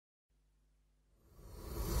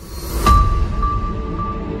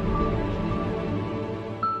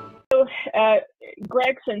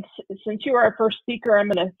Greg, since you are our first speaker, I'm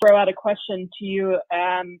going to throw out a question to you.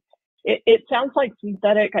 It sounds like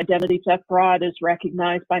synthetic identity theft fraud is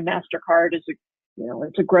recognized by MasterCard as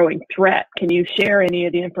it's a growing threat. Can you share any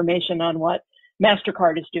of the information on what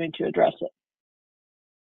MasterCard is doing to address it?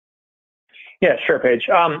 Yeah, sure, Paige.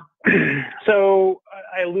 So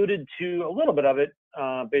I alluded to a little bit of it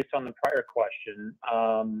based on the prior question,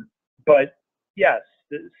 but yes,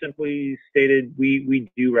 simply stated,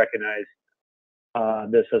 we do recognize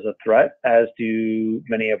this as a threat, as do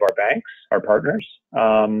many of our banks, our partners.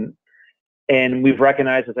 And we've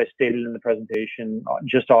recognized, as I stated in the presentation,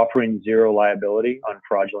 just offering zero liability on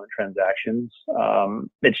fraudulent transactions,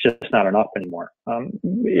 it's just not enough anymore.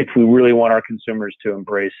 If we really want our consumers to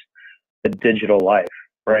embrace the digital life,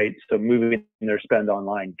 right? So moving their spend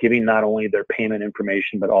online, giving not only their payment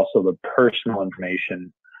information, but also the personal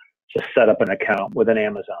information to set up an account with an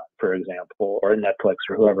Amazon, for example, or a Netflix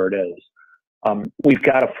or whoever it is, we've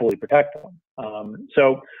got to fully protect them.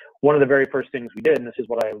 So one of the very first things we did, and this is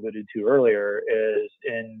what I alluded to earlier, is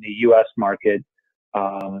in the U.S. market,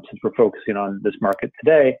 since we're focusing on this market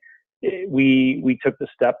today, we took the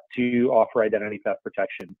step to offer identity theft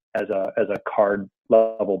protection as a card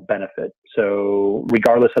level benefit. So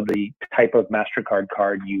regardless of the type of MasterCard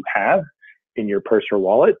card you have in your purse or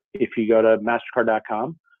wallet, if you go to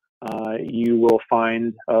mastercard.com, you will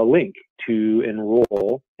find a link to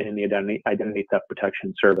enroll in the identity theft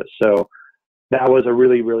protection service. So that was a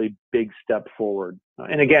really, really big step forward.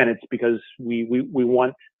 And again, it's because we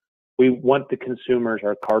want the consumers,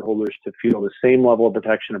 our cardholders, to feel the same level of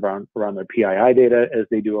protection around their PII data as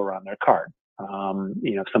they do around their card.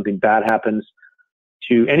 If something bad happens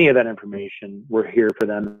to any of that information, we're here for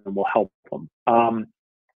them and we'll help them.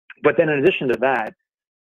 But then in addition to that,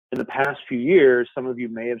 in the past few years, some of you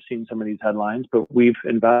may have seen some of these headlines, but we've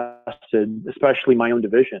invested, especially my own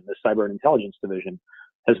division, the Cyber and Intelligence Division,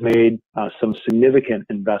 has made some significant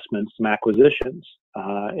investments, some acquisitions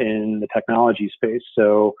in the technology space.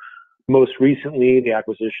 So most recently, the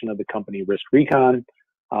acquisition of the company Risk Recon,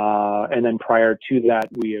 and then prior to that,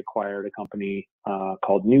 we acquired a company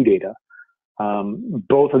called NuData.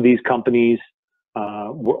 Both of these companies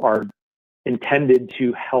are intended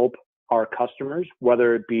to help our customers,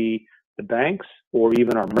 whether it be the banks or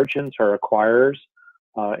even our merchants or acquirers,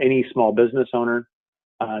 any small business owner,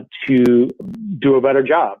 to do a better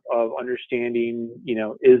job of understanding,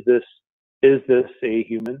 is this a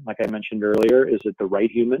human? Like I mentioned earlier, is it the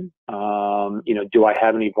right human? Do I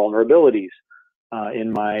have any vulnerabilities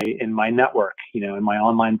in my network, in my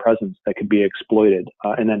online presence that could be exploited?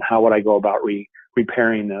 And then how would I go about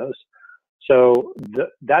repairing those? So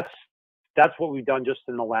that's what we've done just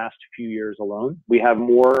in the last few years alone. We have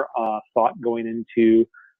more thought going into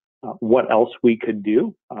what else we could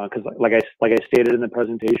do, because like I stated in the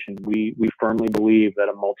presentation, we firmly believe that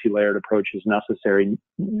a multi-layered approach is necessary.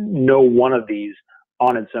 No one of these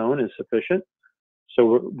on its own is sufficient.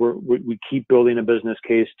 So we keep building a business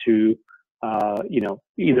case to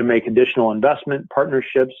either make additional investment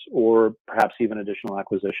partnerships or perhaps even additional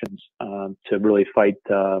acquisitions to really fight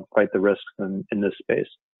the risks in this space.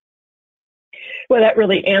 Well, that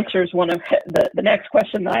really answers one of the next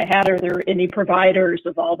question that I had. Are there any providers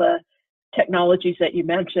of all the technologies that you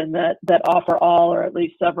mentioned that offer all or at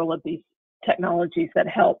least several of these technologies that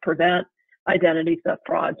help prevent identity theft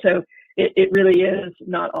fraud? So it really is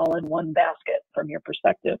not all in one basket from your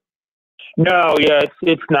perspective. No, yeah,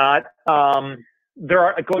 it's not. There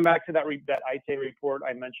are, going back to that ITA report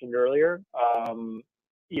I mentioned earlier.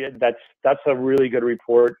 That's a really good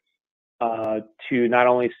report. To not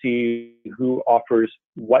only see who offers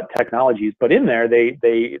what technologies, but in there they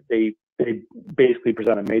basically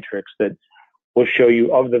present a matrix that will show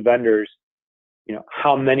you, of the vendors,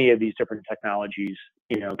 how many of these different technologies,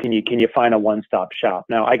 can you find a one-stop shop.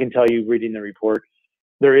 Now, I can tell you, reading the report,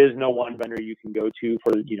 there is no one vendor you can go to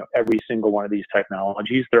for every single one of these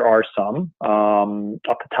technologies. There are some. Off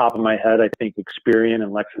the top of my head, I think Experian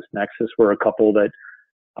and LexisNexis were a couple that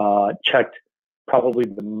checked probably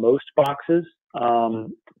the most boxes.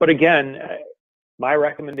 But again, my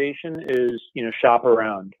recommendation is, shop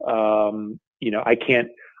around. I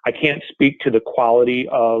can't speak to the quality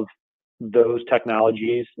of those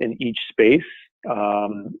technologies in each space.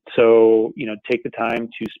 So, take the time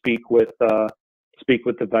to speak with the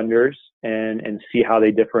vendors and see how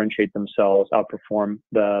they differentiate themselves, outperform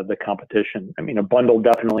the competition. I mean, a bundle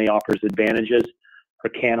definitely offers advantages or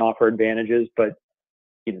can offer advantages, but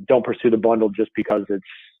don't pursue the bundle just because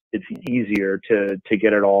it's easier to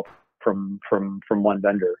get it all from one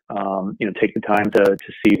vendor. Take the time to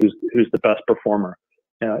see who's the best performer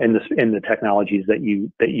in the technologies that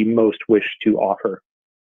you most wish to offer.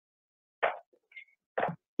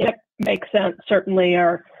 Makes sense. Certainly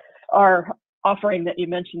our offering that you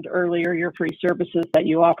mentioned earlier, your free services that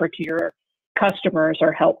you offer to your customers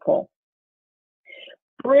are helpful.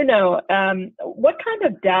 Bruno, what kind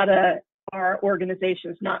of data are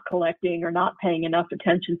organizations not collecting or not paying enough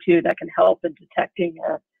attention to that can help in detecting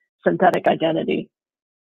a synthetic identity?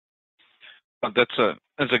 That's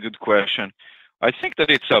a good question. I think that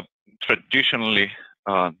it's traditionally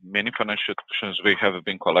many financial institutions we have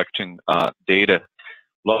been collecting data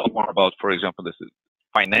a lot more about, for example, this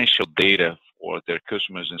financial data for their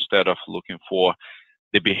customers instead of looking for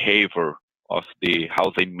the behavior of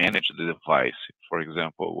how they manage the device. For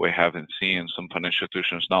example, we haven't seen some financial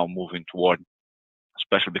institutions now moving toward,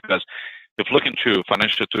 especially because if looking to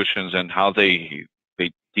financial institutions and how they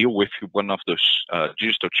deal with one of those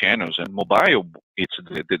digital channels, and mobile, it's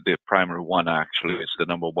the primary one, actually, it's the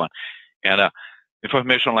number one. And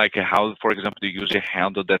information like how, for example, the user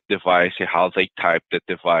handled that device, how they type that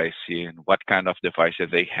device, and what kind of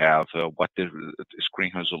devices they have, what the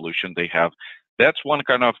screen resolution they have. That's one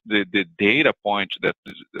kind of the data point that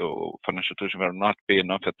financial institutions are not paying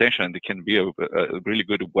enough attention, and it can be a really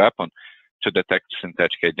good weapon to detect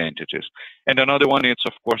synthetic identities. And another one is,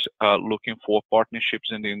 of course, looking for partnerships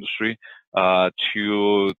in the industry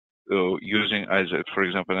to using, as for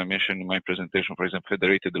example, I mentioned in my presentation, for example,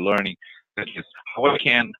 federated learning, that is how I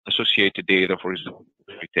can associate the data, for example,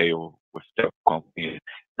 with retail, with the company.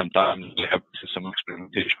 Sometimes we have some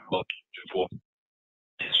experimentation for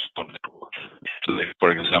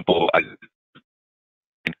for example,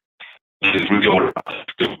 it's really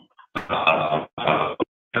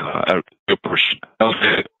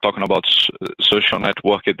talking about social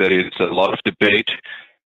network, there is a lot of debate.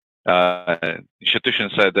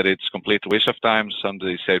 Institutions said that it's complete waste of time. Some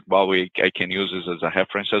they said, well, I can use this as a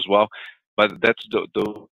reference as well. But that's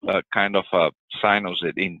the kind of signals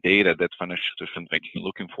in data that financial institutions may be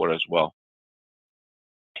looking for as well.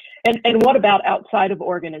 And what about outside of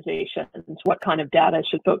organizations? What kind of data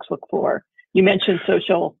should folks look for? You mentioned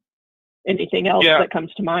social. Anything else that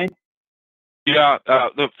comes to mind? Yeah,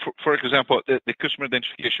 for example, the customer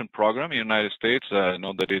identification program in the United States, I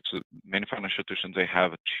know that it's many financial institutions, they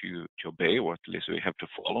have to obey, or at least they have to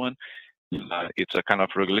follow. And it's a kind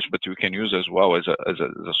of regulation, but you can use as well as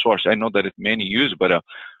a source. I know that many use, but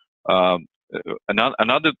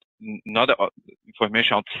another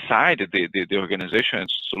information outside the organization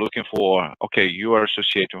is looking for, okay, you are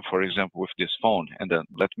associating, for example, with this phone, and then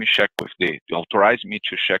let me check with authorize me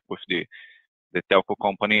to check with the telco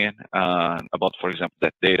company about, for example,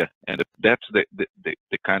 that data. And that's the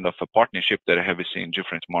kind of a partnership that I have seen in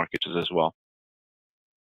different markets as well.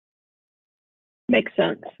 Makes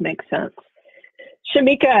sense. Makes sense.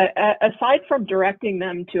 Shamika, aside from directing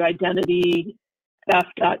them to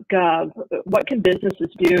identitytheft.gov, what can businesses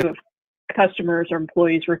do if customers or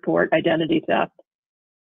employees report identity theft?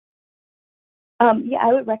 Yeah,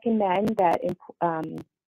 I would recommend that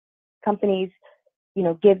companies,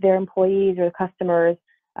 give their employees or customers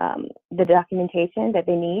the documentation that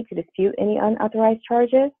they need to dispute any unauthorized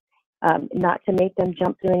charges, not to make them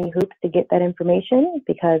jump through any hoops to get that information,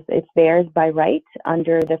 because it's theirs by right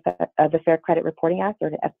under the Fair Credit Reporting Act, or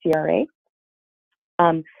the FCRA.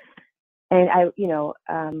 And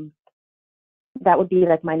that would be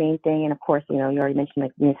like my main thing. And of course, you already mentioned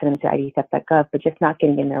like send them to idtheft.gov, but just not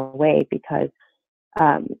getting in their way, because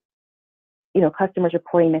customers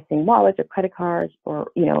reporting missing wallets or credit cards, or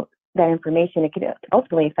that information, it could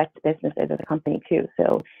ultimately affect the businesses of the company too.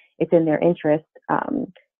 So it's in their interest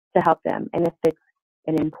to help them. And if it's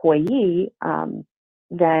an employee,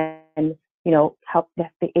 then help the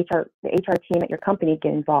HR team at your company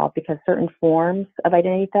get involved, because certain forms of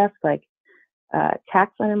identity theft, like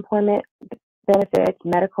tax unemployment benefits,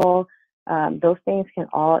 medical, those things can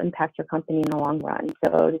all impact your company in the long run.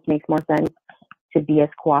 So it just makes more sense to be as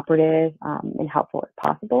cooperative and helpful as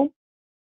possible.